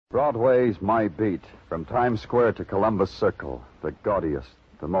Broadway's my beat. From Times Square to Columbus Circle. The gaudiest,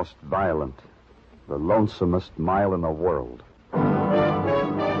 the most violent, the lonesomest mile in the world.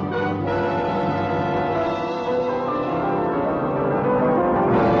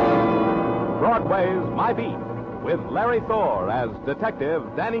 Broadway's My Beat, with Larry Thor as Detective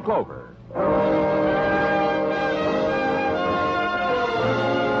Danny Clover.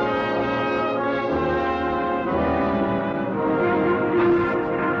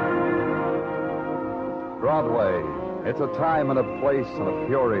 Broadway. It's a time and a place and a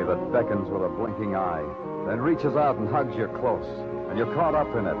fury that beckons with a blinking eye, then reaches out and hugs you close, and you're caught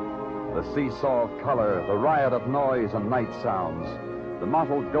up in it. The seesaw of color, the riot of noise and night sounds, the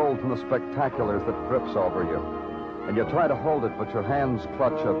mottled gold from the spectaculars that drips over you. And you try to hold it, but your hands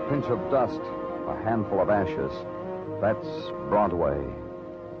clutch a pinch of dust, a handful of ashes. That's Broadway.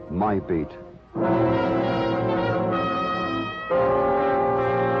 My beat.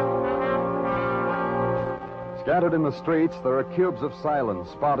 Scattered in the streets, there are cubes of silence,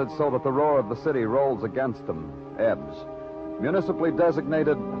 spotted so that the roar of the city rolls against them, ebbs. Municipally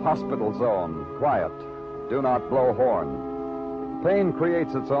designated hospital zone, quiet, do not blow horn. Pain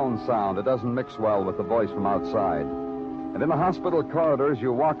creates its own sound. It doesn't mix well with the voice from outside. And in the hospital corridors,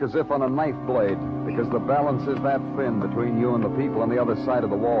 you walk as if on a knife blade, because the balance is that thin between you and the people on the other side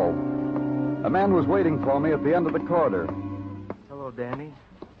of the wall. A man was waiting for me at the end of the corridor. Hello, Danny.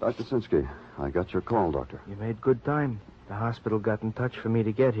 Dr. Sinsky, I got your call, Doctor. You made good time. The hospital got in touch for me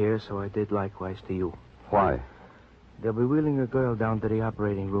to get here, so I did likewise to you. Why? They'll be wheeling a girl down to the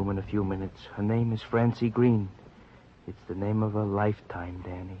operating room in a few minutes. Her name is Francie Green. It's the name of a lifetime,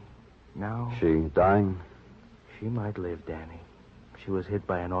 Danny. Now... She dying? She might live, Danny. She was hit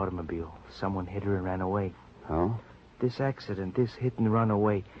by an automobile. Someone hit her and ran away. Oh? This accident, this hit and run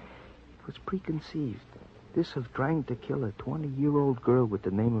away, it was preconceived. This of trying to kill a 20-year-old girl with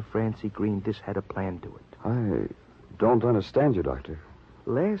the name of Francie Green, this had a plan to it. I don't understand you, Doctor.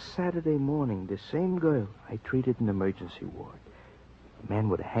 Last Saturday morning, the same girl I treated in the emergency ward. A man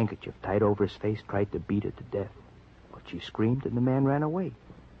with a handkerchief tied over his face tried to beat her to death. But she screamed and the man ran away.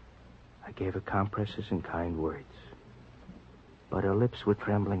 I gave her compresses and kind words. But her lips were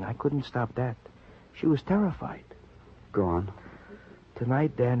trembling. I couldn't stop that. She was terrified. Go on.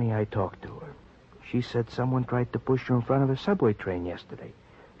 Tonight, Danny, I talked to her. She said someone tried to push her in front of a subway train yesterday.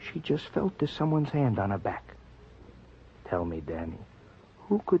 She just felt there's someone's hand on her back. Tell me, Danny,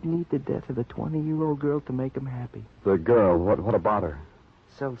 who could need the death of a 20-year-old girl to make him happy? The girl, what about her?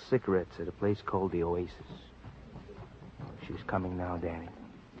 Sells cigarettes at a place called the Oasis. She's coming now, Danny.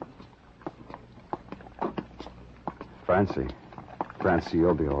 Francie,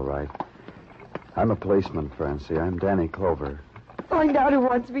 you'll be all right. I'm a policeman, Francie. I'm Danny Clover. Find out who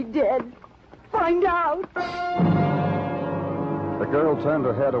wants me dead. Find out. The girl turned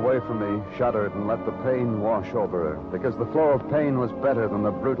her head away from me, shuddered, and let the pain wash over her, because the flow of pain was better than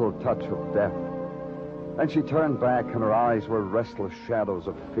the brutal touch of death. Then she turned back, and her eyes were restless shadows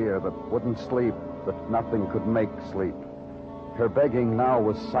of fear that wouldn't sleep, that nothing could make sleep. Her begging now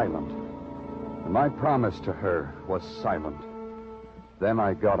was silent, and my promise to her was silent. Then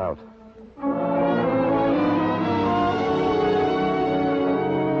I got out.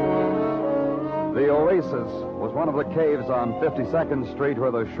 The Oasis was one of the caves on 52nd Street where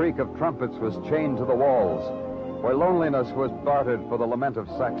the shriek of trumpets was chained to the walls, where loneliness was bartered for the lament of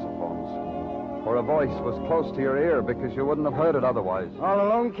saxophones, where a voice was close to your ear because you wouldn't have heard it otherwise. All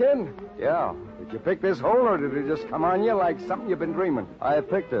alone, kid? Yeah. Did you pick this hole, or did it just come on you like something you've been dreaming? I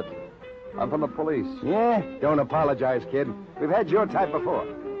picked it. I'm from the police. Yeah? Don't apologize, kid. We've had your type before.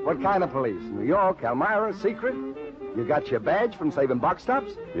 What kind of police? New York, Elmira, secret? You got your badge from saving box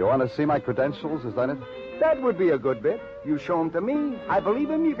stops? You want to see my credentials? Is that it? That would be a good bit. You show them to me. I believe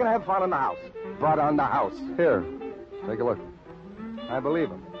him. You can have fun in the house. But on the house. Here. Take a look. I believe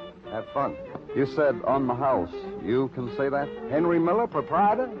him. Have fun. You said on the house. You can say that? Henry Miller,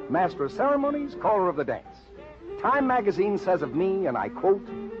 proprietor, master of ceremonies, caller of the dance. Time magazine says of me, and I quote,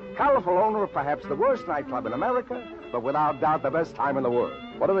 colorful owner of perhaps the worst nightclub in America, but without doubt the best time in the world.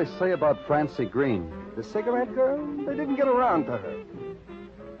 What do they say about Francie Green? The cigarette girl? They didn't get around to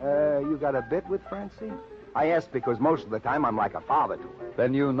her. You got a bit with Francie? I asked because most of the time I'm like a father to her.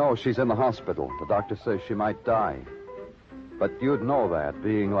 Then you know she's in the hospital. The doctor says she might die. But you'd know that,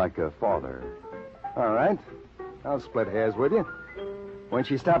 being like a father. All right. I'll split hairs with you. When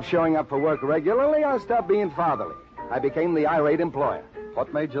she stopped showing up for work regularly, I stopped being fatherly. I became the irate employer.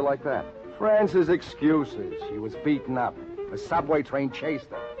 What made you like that? France's excuses. She was beaten up. A subway train chased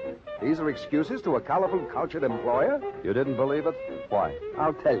her. These are excuses to a colorful, cultured employer? You didn't believe it? Why?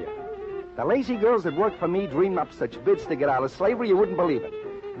 I'll tell you. The lazy girls that work for me dream up such bits to get out of slavery you wouldn't believe it.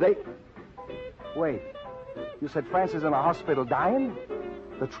 Wait. You said Francie's in a hospital dying?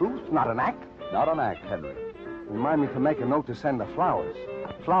 The truth, not an act? Not an act, Henry. Remind me to make a note to send the flowers.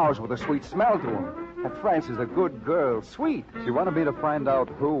 Flowers with a sweet smell to them. That Francie's a good girl. Sweet. She wanted me to find out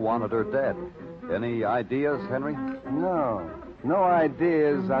who wanted her dead. Any ideas, Henry? No. No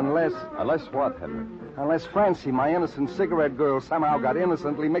ideas unless... Unless what, Henry? Unless Francie, my innocent cigarette girl, somehow got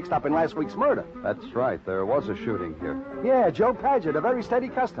innocently mixed up in last week's murder. That's right. There was a shooting here. Yeah, Joe Paget, a very steady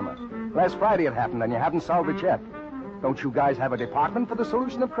customer. Last Friday it happened, and you haven't solved it yet. Don't you guys have a department for the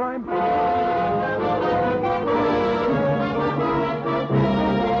solution of crime?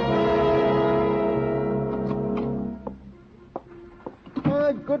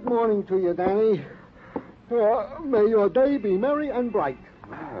 Good morning to you, Danny. May your day be merry and bright.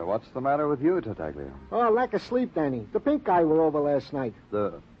 What's the matter with you, Tartaglia? Oh, lack of sleep, Danny. The pink eye were over last night.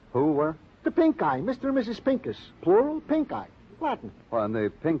 The who were? The pink eye, Mr. and Mrs. Pincus. Plural, pink eye. Latin. Well, and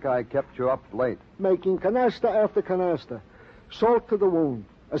the pink eye kept you up late. Making canasta after canasta. Salt to the wound.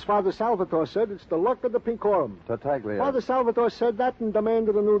 As Father Salvatore said, it's the luck of the pinkorum. Tartaglia. Father Salvatore said that and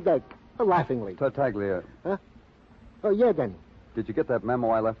demanded a new deck. Laughingly. Tartaglia. Huh? Oh, yeah, Danny. Did you get that memo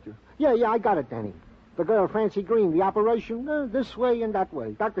I left you? Yeah, I got it, Danny. The girl, Francie Green, the operation, this way and that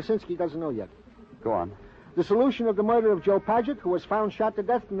way. Dr. Sinsky doesn't know yet. Go on. The solution of the murder of Joe Paget, who was found shot to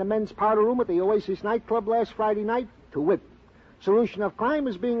death in the men's powder room at the Oasis nightclub last Friday night, to wit. Solution of crime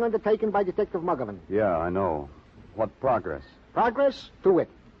is being undertaken by Detective Muggavan. Yeah, I know. What progress? Progress? To wit.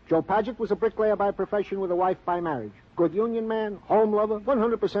 Joe Paget was a bricklayer by profession with a wife by marriage. Good union man, home lover,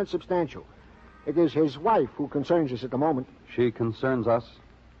 100% substantial. It is his wife who concerns us at the moment. She concerns us?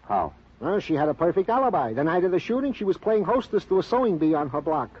 How? Well, she had a perfect alibi. The night of the shooting, she was playing hostess to a sewing bee on her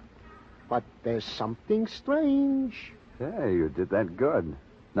block. But there's something strange. Hey, you did that good.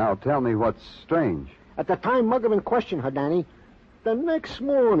 Now tell me what's strange. At the time Muggavan questioned her, Danny, the next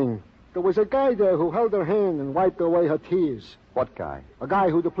morning, there was a guy there who held her hand and wiped away her tears. What guy? A guy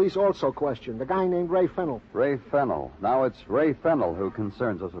who the police also questioned, a guy named Ray Fennell. Ray Fennell. Now it's Ray Fennell who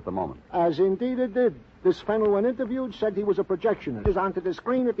concerns us at the moment. As indeed it did. This Fennell, when interviewed, said he was a projectionist. Is onto the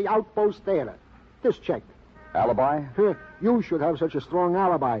screen at the Outpost Theater. Just check. Alibi? You should have such a strong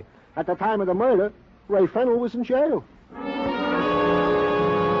alibi. At the time of the murder, Ray Fennell was in jail.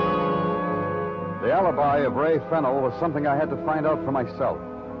 The alibi of Ray Fennell was something I had to find out for myself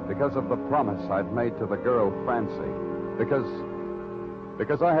because of the promise I'd made to the girl, Francie.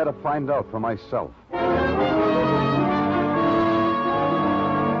 Because I had to find out for myself.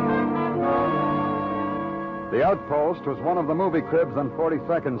 The Outpost was one of the movie cribs on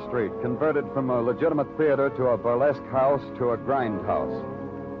 42nd Street, converted from a legitimate theater to a burlesque house to a grind house.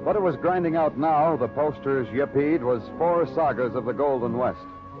 What it was grinding out now, the posters yippied, was 4 sagas of the Golden West.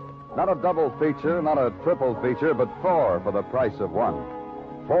 Not a double feature, not a triple feature, but 4 for the price of 1.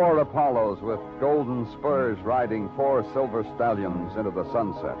 4 Apollos with golden spurs riding 4 silver stallions into the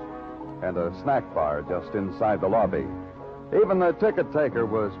sunset. And a snack bar just inside the lobby. Even the ticket taker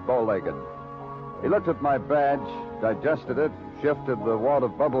was bow-legged. He looked at my badge, digested it, shifted the wad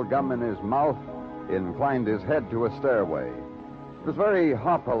of bubble gum in his mouth, inclined his head to a stairway. It was very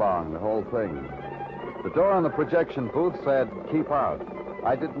hop-along, the whole thing. The door on the projection booth said, "Keep out."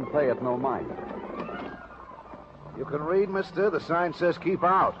 I didn't pay it no mind. You can read, mister. The sign says keep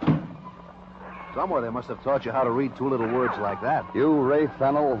out. Somewhere they must have taught you how to read 2 little words like that. You, Ray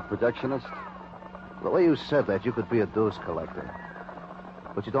Fennell, projectionist? The way you said that, you could be a dues collector.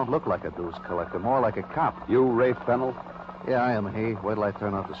 But you don't look like a dues collector, more like a cop. You, Ray Fennell? Yeah, I am he. Wait till I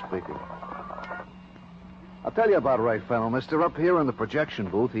turn off the speaker. I'll tell you about Ray Fennell, mister. Up here in the projection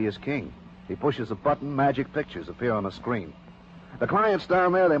booth, he is king. He pushes a button, magic pictures appear on the screen. The clients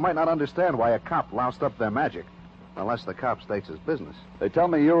down there, they might not understand why a cop loused up their magic. Unless the cop states his business. They tell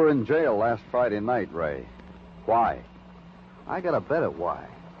me you were in jail last Friday night, Ray. Why? I got a bet at why.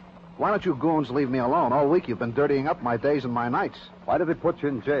 Why don't you goons leave me alone? All week you've been dirtying up my days and my nights. Why did they put you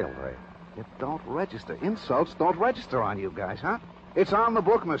in jail, Ray? It don't register. Insults don't register on you guys, huh? It's on the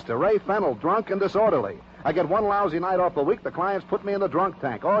book, mister. Ray Fennell, drunk and disorderly. I get 1 lousy night off a week. The clients put me in the drunk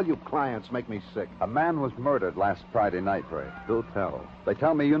tank. All you clients make me sick. A man was murdered last Friday night, Ray. Do tell. They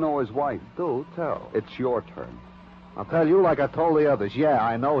tell me you know his wife. Do tell. It's your turn. I'll tell you like I told the others. Yeah,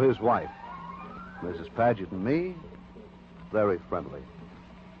 I know his wife. Mrs. Paget and me, very friendly.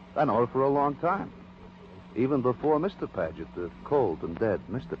 I know her for a long time. Even before Mr. Paget, the cold and dead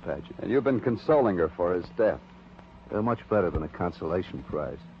Mr. Paget. And you've been consoling her for his death. They're much better than a consolation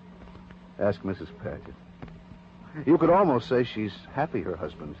prize. Ask Mrs. Paget. You could almost say she's happy her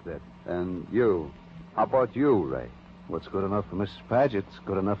husband's dead. And you? How about you, Ray? What's good enough for Mrs. Paget's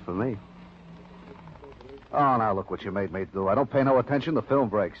good enough for me. Oh, now look what you made me do. I don't pay no attention. The film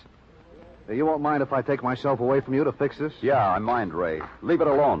breaks. You won't mind if I take myself away from you to fix this? Yeah, I mind, Ray. Leave it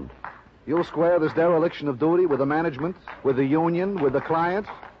alone. You'll square this dereliction of duty with the management, with the union, with the client.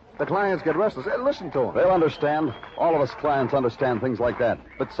 The clients get restless. Hey, listen to them. They'll understand. All of us clients understand things like that.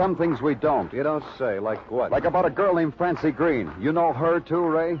 But some things we don't. You don't say. Like what? Like about a girl named Francie Green. You know her, too,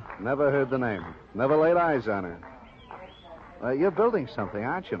 Ray? Never heard the name. Never laid eyes on her. You're building something,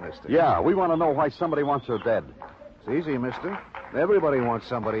 aren't you, mister? Yeah, we want to know why somebody wants her dead. It's easy, mister. Everybody wants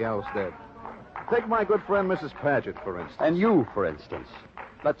somebody else dead. Take my good friend, Mrs. Paget, for instance. And you, for instance.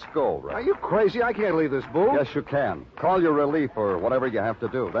 Let's go, Ray. Are you crazy? I can't leave this booth. Yes, you can. Call your relief or whatever you have to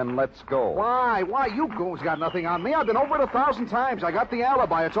do. Then let's go. Why? Why? You goons got nothing on me. I've been over it 1,000 times. I got the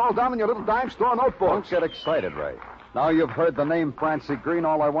alibi. It's all down in your little dime store notebook. Don't get excited, Ray. Now you've heard the name Francie Green.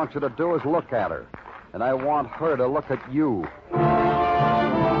 All I want you to do is look at her. And I want her to look at you.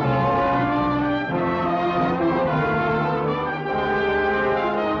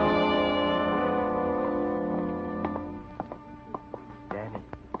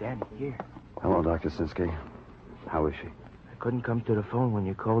 Danny, here. Hello, Dr. Sinsky. How is she? I couldn't come to the phone when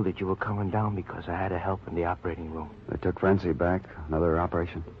you called that you were coming down because I had to help in the operating room. They took Francie back. Another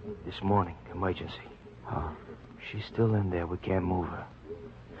operation? This morning, emergency. Oh. She's still in there. We can't move her.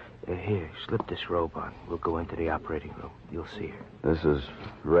 Here, slip this robe on. We'll go into the operating room. You'll see her. This is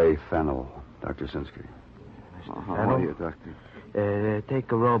Ray Fennell, Dr. Sinsky. Mr. How Fennell? are you, Doctor? Take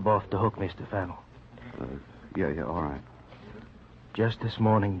the robe off the hook, Mr. Fennell. Yeah, all right. Just this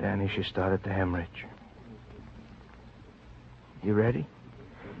morning, Danny, she started to hemorrhage. You ready?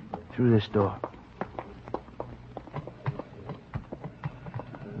 Through this door.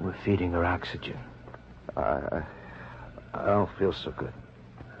 We're feeding her oxygen. I don't feel so good.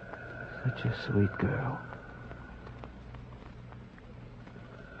 Such a sweet girl.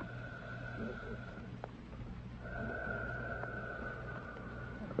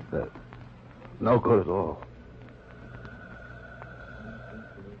 No good at all.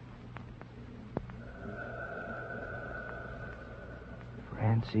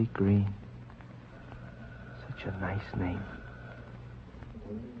 Francie Green. Such a nice name.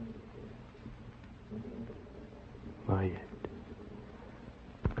 Murdered.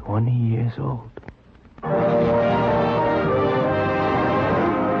 20 years old.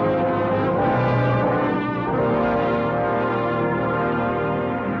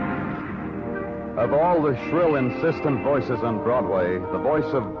 Of all the shrill, insistent voices on Broadway, the voice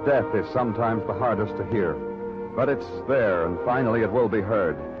of death is sometimes the hardest to hear. But it's there, and finally it will be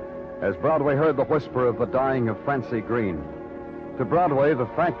heard, as Broadway heard the whisper of the dying of Francie Green. To Broadway, the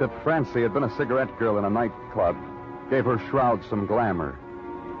fact that Francie had been a cigarette girl in a nightclub gave her shroud some glamour.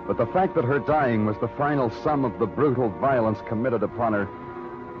 But the fact that her dying was the final sum of the brutal violence committed upon her,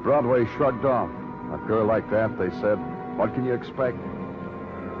 Broadway shrugged off. A girl like that, they said, what can you expect?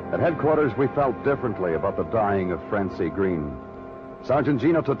 At headquarters, we felt differently about the dying of Francie Green. Sergeant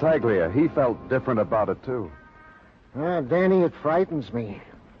Gino Tartaglia, he felt different about it, too. Danny, it frightens me.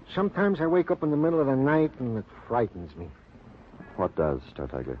 Sometimes I wake up in the middle of the night and it frightens me. What does,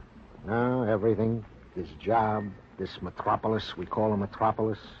 Tartaglia? Everything. This job, this metropolis, we call a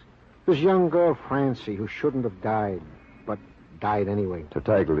metropolis. This young girl, Francie, who shouldn't have died, but died anyway.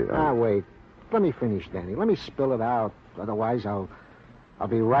 Tartaglia. Wait. Let me finish, Danny. Let me spill it out. Otherwise, I'll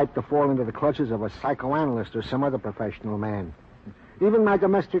be ripe to fall into the clutches of a psychoanalyst or some other professional man. Even my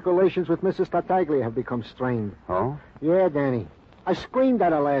domestic relations with Mrs. Tartaglia have become strained. Oh? Yeah, Danny. I screamed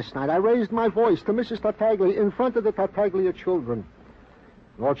at her last night. I raised my voice to Mrs. Tartaglia in front of the Tartaglia children.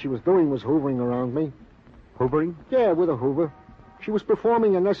 All she was doing was hoovering around me. Hoovering? Yeah, with a hoover. She was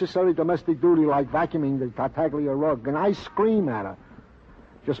performing a necessary domestic duty like vacuuming the Tartaglia rug, and I scream at her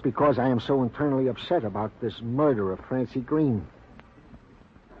just because I am so internally upset about this murder of Francie Green.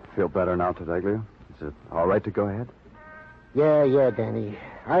 Feel better now, Tartaglia? Is it all right to go ahead? Yeah, Danny.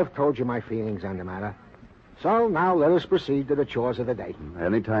 I've told you my feelings on the matter. So now let us proceed to the chores of the day.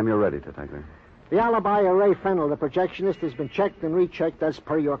 Anytime you're ready, Tartaglia. The alibi of Ray Fennell, the projectionist, has been checked and rechecked as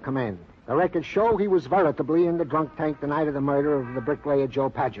per your command. The records show he was veritably in the drunk tank the night of the murder of the bricklayer Joe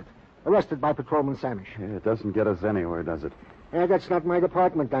Paget, arrested by Patrolman Samish. Yeah, it doesn't get us anywhere, does it? That's not my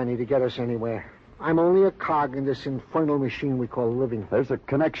department, Danny, to get us anywhere. I'm only a cog in this infernal machine we call living. There's a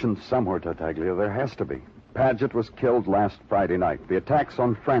connection somewhere, Tartaglia. There has to be. Paget was killed last Friday night. The attacks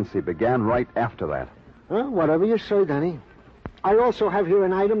on Francie began right after that. Whatever you say, Danny. I also have here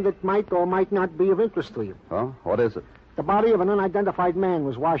an item that might or might not be of interest to you. Oh? What is it? The body of an unidentified man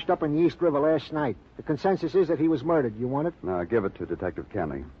was washed up in the East River last night. The consensus is that he was murdered. You want it? No, give it to Detective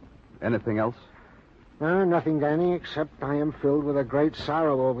Kenny. Anything else? Nothing, Danny, except I am filled with a great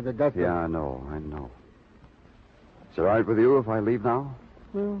sorrow over the death Yeah, I know. Is it all right with you if I leave now?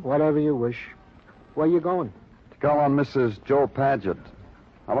 Well, whatever you wish. Where you going? To call on Mrs. Joe Paget.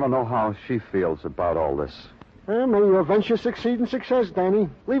 I want to know how she feels about all this. Well, may your venture succeed in success, Danny.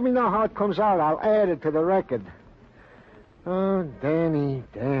 Leave me know how it comes out. I'll add it to the record. Oh, Danny.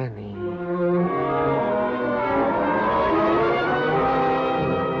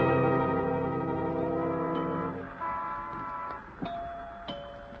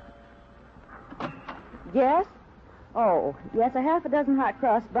 Yes? Oh, yes, a half a dozen hot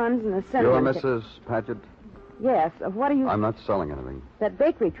cross buns and a cinnamon... You're Mrs. Paget? Yes. What are you... I'm not selling anything. That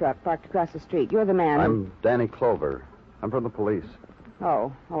bakery truck parked across the street. You're the man. I'm Danny Clover. I'm from the police.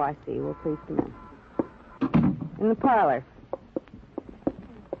 Oh, I see. Well, please come in. In the parlor.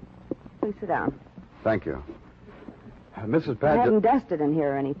 Please sit down. Thank you. Mrs. I Paget... haven't dusted in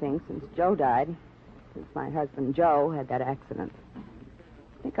here or anything since Joe died. Since my husband Joe had that accident.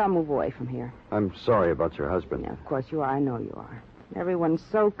 I think I'll move away from here. I'm sorry about your husband. Yeah, of course you are. I know you are. Everyone's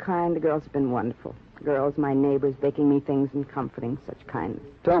so kind. The girls have been wonderful. The girls, my neighbors, baking me things and comforting. Such kindness.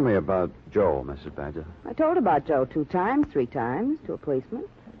 Tell me about Joe, Mrs. Paget. I told about Joe 2 times, 3 times to a policeman.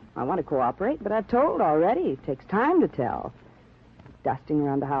 I want to cooperate, but I've told already. It takes time to tell. Dusting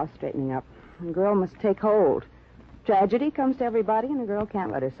around the house, straightening up. A girl must take hold. Tragedy comes to everybody, and a girl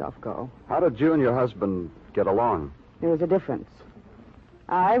can't let herself go. How did you and your husband get along? There was a difference.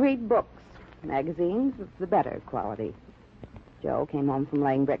 I read books, magazines of the better quality. Joe came home from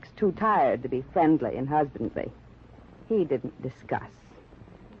laying bricks too tired to be friendly and husbandly. He didn't discuss.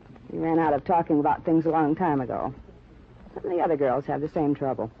 He ran out of talking about things a long time ago. Some of the other girls have the same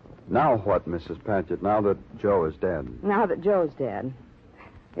trouble. Now what, Mrs. Paget, now that Joe is dead? Now that Joe's dead,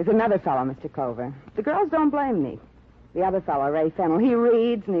 there's another fellow, Mr. Clover. The girls don't blame me. The other fellow, Ray Fennell, he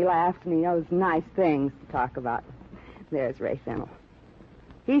reads and he laughs and he knows nice things to talk about. There's Ray Fennell.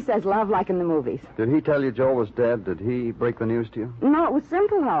 He says love like in the movies. Did he tell you Joe was dead? Did he break the news to you? No, it was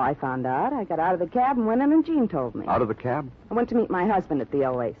simple how I found out. I got out of the cab and went in and Jean told me. Out of the cab? I went to meet my husband at the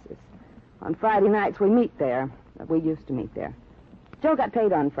Oasis. On Friday nights we meet there. We used to meet there. Joe got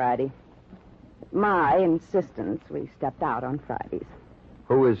paid on Friday. At my insistence, we stepped out on Fridays.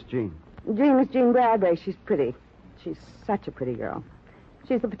 Who is Jean? Jean is Jean Bradbury. She's pretty. She's such a pretty girl.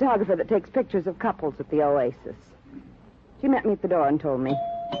 She's the photographer that takes pictures of couples at the Oasis. She met me at the door and told me.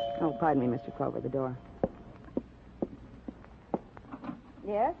 Oh, pardon me, Mr. Clover, the door.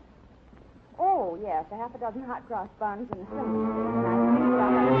 Yes? Oh, yes, a half a dozen hot cross buns and a cinnamon.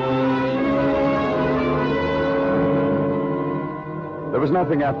 There was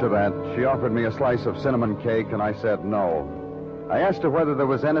nothing after that. She offered me a slice of cinnamon cake, and I said no. I asked her whether there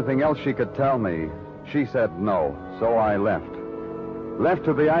was anything else she could tell me. She said no, so I left. Left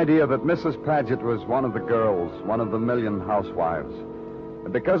to the idea that Mrs. Paget was one of the girls, one of the million housewives.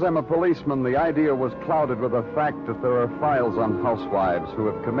 And because I'm a policeman, the idea was clouded with the fact that there are files on housewives who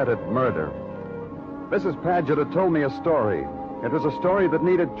have committed murder. Mrs. Paget had told me a story. It was a story that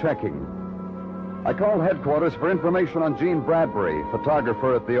needed checking. I called headquarters for information on Jean Bradbury,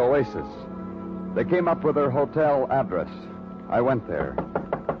 photographer at the Oasis. They came up with her hotel address. I went there.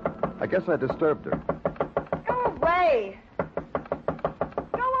 I guess I disturbed her. Go away!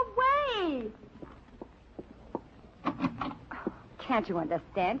 Go away! Can't you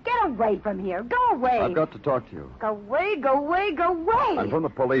understand? Get away from here. Go away. I've got to talk to you. Go away, go away, go away. I'm from the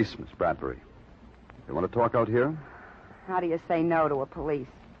police, Miss Bradbury. You want to talk out here? How do you say no to a police?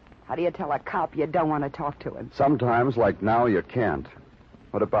 How do you tell a cop you don't want to talk to him? Sometimes, like now, you can't.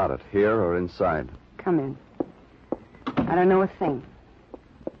 What about it, here or inside? Come in. I don't know a thing.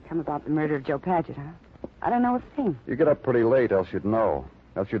 Come about the murder of Joe Paget, huh? I don't know a thing. You get up pretty late, else you'd know.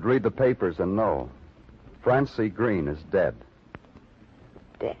 Else you'd read the papers and know. Francie Green is dead.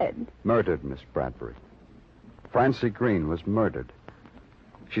 Dead? Murdered, Miss Bradbury. Francie Green was murdered.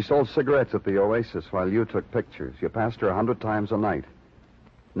 She sold cigarettes at the Oasis while you took pictures. You passed her 100 times a night.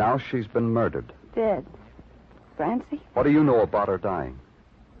 Now she's been murdered. Dead. Francie? What do you know about her dying?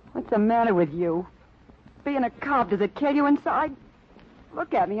 What's the matter with you? Being a cop, does it kill you inside?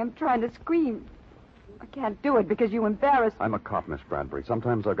 Look at me. I'm trying to scream. I can't do it because you embarrass me. I'm a cop, Miss Bradbury.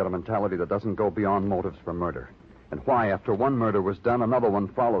 Sometimes I've got a mentality that doesn't go beyond motives for murder. And why, after one murder was done, another one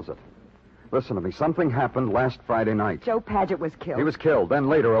follows it. Listen to me. Something happened last Friday night. Joe Paget was killed. He was killed. Then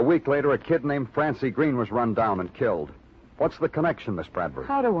later, a week later, a kid named Francie Green was run down and killed. What's the connection, Miss Bradbury?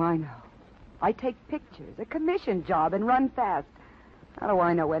 How do I know? I take pictures, a commission job, and run fast. How do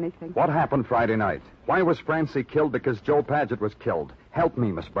I know anything? What happened Friday night? Why was Francie killed? Because Joe Paget was killed. Help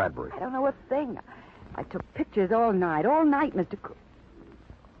me, Miss Bradbury. I don't know a thing. I took pictures all night, Mr.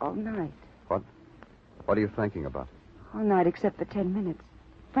 All night. What are you thinking about? All night except for 10 minutes.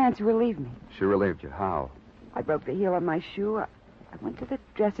 Francie relieved me. She relieved you. How? I broke the heel on my shoe. I went to the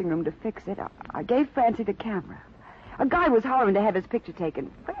dressing room to fix it. I gave Francie the camera. A guy was hollering to have his picture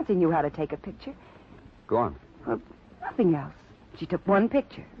taken. Francie knew how to take a picture. Go on. Well, nothing else. She took one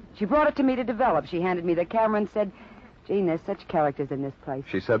picture. She brought it to me to develop. She handed me the camera and said, Gene, there's such characters in this place.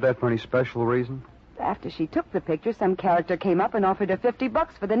 She said that for any special reason? After she took the picture, some character came up and offered her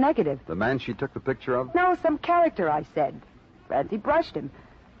 $50 for the negative. The man she took the picture of? No, some character, I said. Francie brushed him.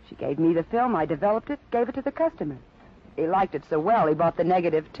 She gave me the film. I developed it, gave it to the customer. He liked it so well, he bought the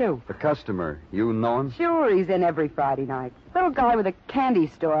negative, too. The customer, you know him? Sure, he's in every Friday night. Little guy with a candy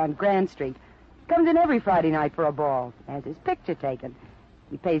store on Grand Street. Comes in every Friday night for a ball. Has his picture taken.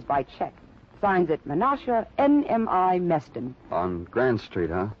 He pays by check. Signs it Menasha N.M.I. Meston. On Grand Street,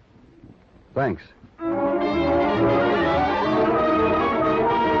 huh? Thanks. With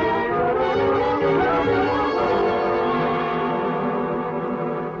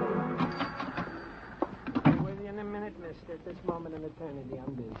you in a minute, mister. At this moment in eternity,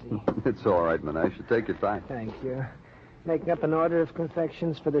 I'm busy. It's all right, Menasha. Take your time. Thank you. Making up an order of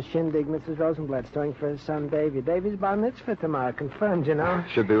confections for the shindig Mrs. Rosenblatt's doing for her son, Davy. Davy's bar mitzvah tomorrow. Confirmed, you know.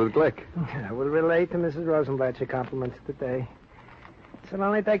 Should be with Glick. I will relay to Mrs. Rosenblatt your compliments today. This'll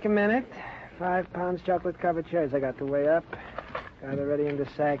only take a minute. 5 pounds chocolate-covered cherries I got to weigh up. Got already in the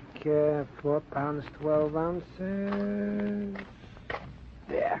sack 4 pounds, 12 ounces.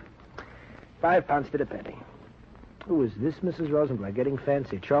 There. 5 pounds to the penny. Who is this Mrs. Rosenblatt getting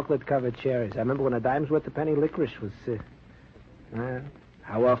fancy? Chocolate-covered cherries. I remember when a dime's worth a penny licorice was...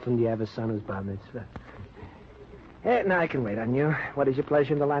 how often do you have a son who's bar mitzvah? Now I can wait on you. What is your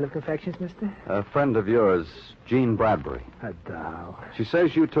pleasure in the line of confections, mister? A friend of yours, Jean Bradbury. A doll. She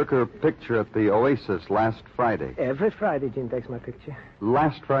says you took her picture at the Oasis last Friday. Every Friday, Jean takes my picture.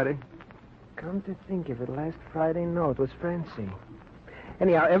 Last Friday? Come to think of it, last Friday, no, it was Francie.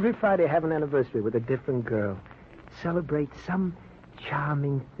 Anyhow, every Friday I have an anniversary with a different girl. Celebrate some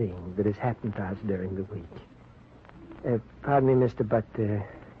charming thing that has happened to us during the week. Pardon me, mister, but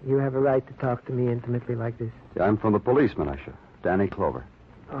you have a right to talk to me intimately like this? I'm from the police, Menasha. Danny Clover.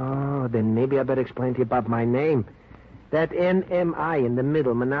 Oh, then maybe I better explain to you about my name. That N.M.I. in the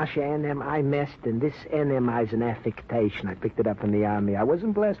middle, Menasha N.M.I. Meston. This N.M.I. is an affectation. I picked it up in the Army. I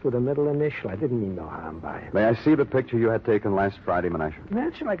wasn't blessed with a middle initial. I didn't mean no harm by it. May I see the picture you had taken last Friday, Menasha?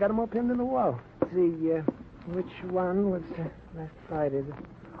 Naturally, I got them all pinned in the wall. See, which one was last Friday?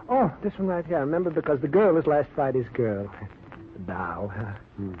 Oh, this one right here. I remember because the girl is last Friday's girl. The doll, huh?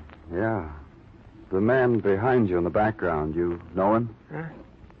 Yeah. The man behind you in the background, you know him? Huh?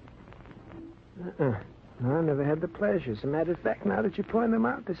 No, I never had the pleasure. As a matter of fact, now that you point them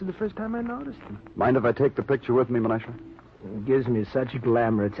out, this is the first time I noticed them. Mind if I take the picture with me, Menasha? It gives me such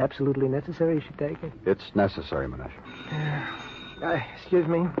glamour. It's absolutely necessary you should take it. It's necessary, Menasha. Excuse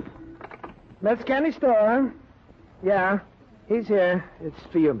me. That's candy store, huh? Yeah, he's here. It's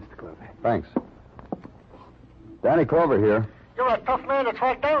for you, Mr. Clover. Thanks. Danny Clover here. You're a tough man to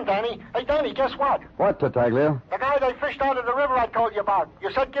track down, Danny. Hey, Danny, guess what? What, Tartaglia? The guy they fished out of the river I told you about.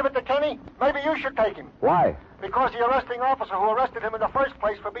 You said give it to Kenny? Maybe you should take him. Why? Because the arresting officer who arrested him in the first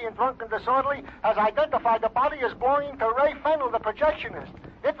place for being drunk and disorderly has identified the body as belonging to Ray Fennell, the projectionist.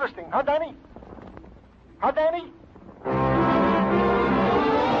 Interesting, huh, Danny? Huh, Danny?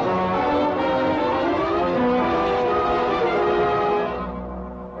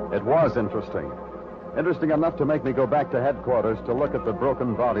 It was interesting. Interesting enough to make me go back to headquarters to look at the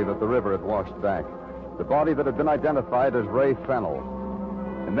broken body that the river had washed back. The body that had been identified as Ray Fennell.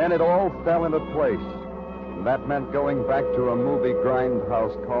 And then it all fell into place. And that meant going back to a movie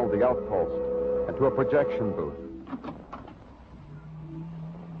grindhouse called The Outpost and to a projection booth.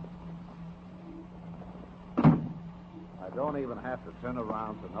 I don't even have to turn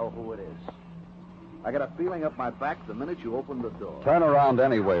around to know who it is. I got a feeling up my back the minute you opened the door. Turn around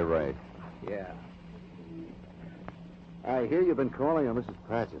anyway, Ray. Yeah. I hear you've been calling on Mrs.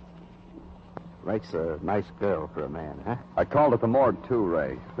 Pratchett. Makes a nice girl for a man, huh? I called at the morgue, too,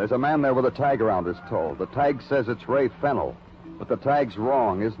 Ray. There's a man there with a tag around his toe. The tag says it's Ray Fennell. But the tag's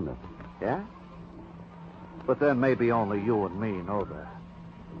wrong, isn't it? Yeah? But then maybe only you and me know that.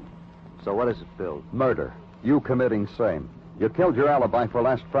 So what is it, Bill? Murder. You committing same. You killed your alibi for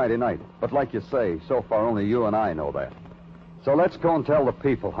last Friday night. But like you say, so far only you and I know that. So let's go and tell the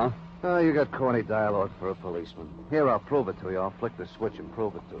people, huh? Oh, you got corny dialogue for a policeman. Here, I'll prove it to you. I'll flick the switch and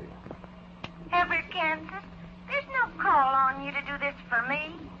prove it to you. Everett, Kansas, there's no call on you to do this for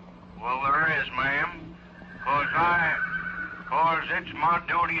me. Well, there is, ma'am. Cause it's my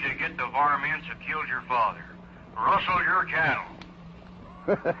duty to get the varmints that killed your father. Rustled your cattle.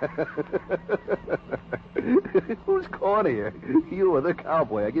 Who's cornier? You or the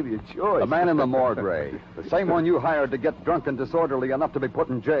cowboy? I give you a choice. The man in the morgue, Ray. The same one you hired to get drunk and disorderly enough to be put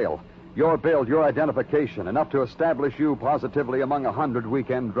in jail. Your build, your identification, enough to establish you positively among 100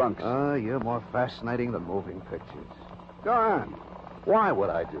 weekend drunks. You're more fascinating than moving pictures. Go on. Why would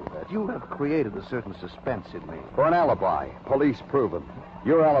I do that? You have created a certain suspense in me. For an alibi. Police proven.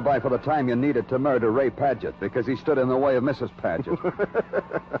 Your alibi for the time you needed to murder Ray Paget because he stood in the way of Mrs. Paget.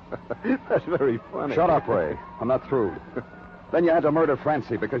 That's very funny. Shut up, Ray. I'm not through. Then you had to murder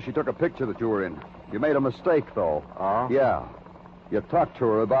Francie because she took a picture that you were in. You made a mistake, though. Oh? Yeah. You talked to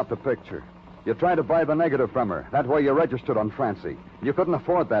her about the picture. You tried to buy the negative from her. That way you registered on Francie. You couldn't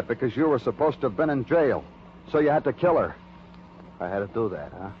afford that because you were supposed to have been in jail. So you had to kill her. I had to do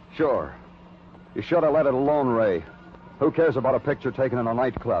that, huh? Sure. You should have let it alone, Ray. Who cares about a picture taken in a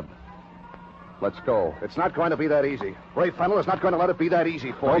nightclub? Let's go. It's not going to be that easy. Ray Fennel is not going to let it be that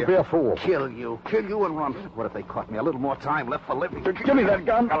easy for you. Don't be a fool. Kill you and run. What if they caught me? A little more time left for living. Give me that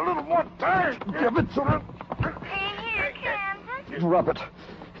gun. A little more time. Give it to me. Here, Kansas. Drop it.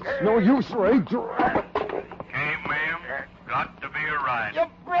 It's no use, Ray. Drop it. Okay, ma'am. Got to be a ride. You're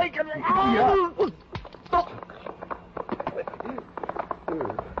breaking me. Yeah.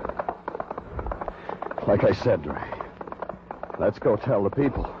 Like I said, Ray, let's go tell the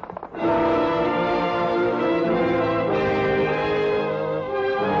people.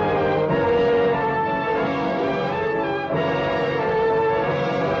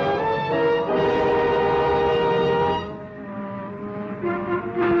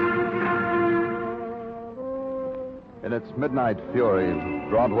 In its midnight fury,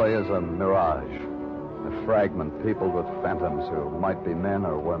 Broadway is a mirage, a fragment peopled with phantoms who might be men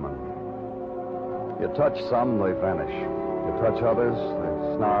or women. You touch some, they vanish. You touch others,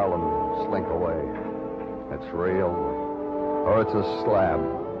 they snarl and slink away. It's real, or it's a slab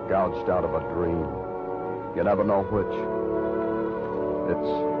gouged out of a dream. You never know which.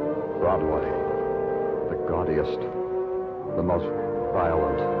 It's Broadway, the gaudiest, the most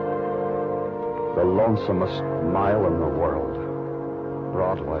violent, the lonesomest mile in the world.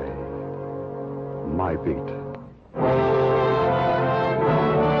 Broadway, my beat.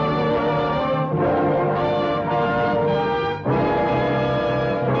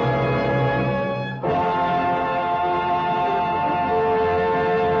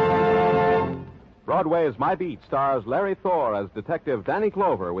 Broadway's My Beat stars Larry Thor as Detective Danny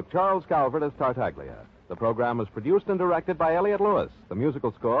Clover with Charles Calvert as Tartaglia. The program was produced and directed by Elliott Lewis. The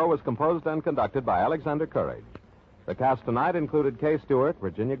musical score was composed and conducted by Alexander Courage. The cast tonight included Kay Stewart,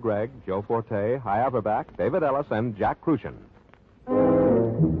 Virginia Gregg, Joe Forte, Hy Averback, David Ellis, and Jack Crucian.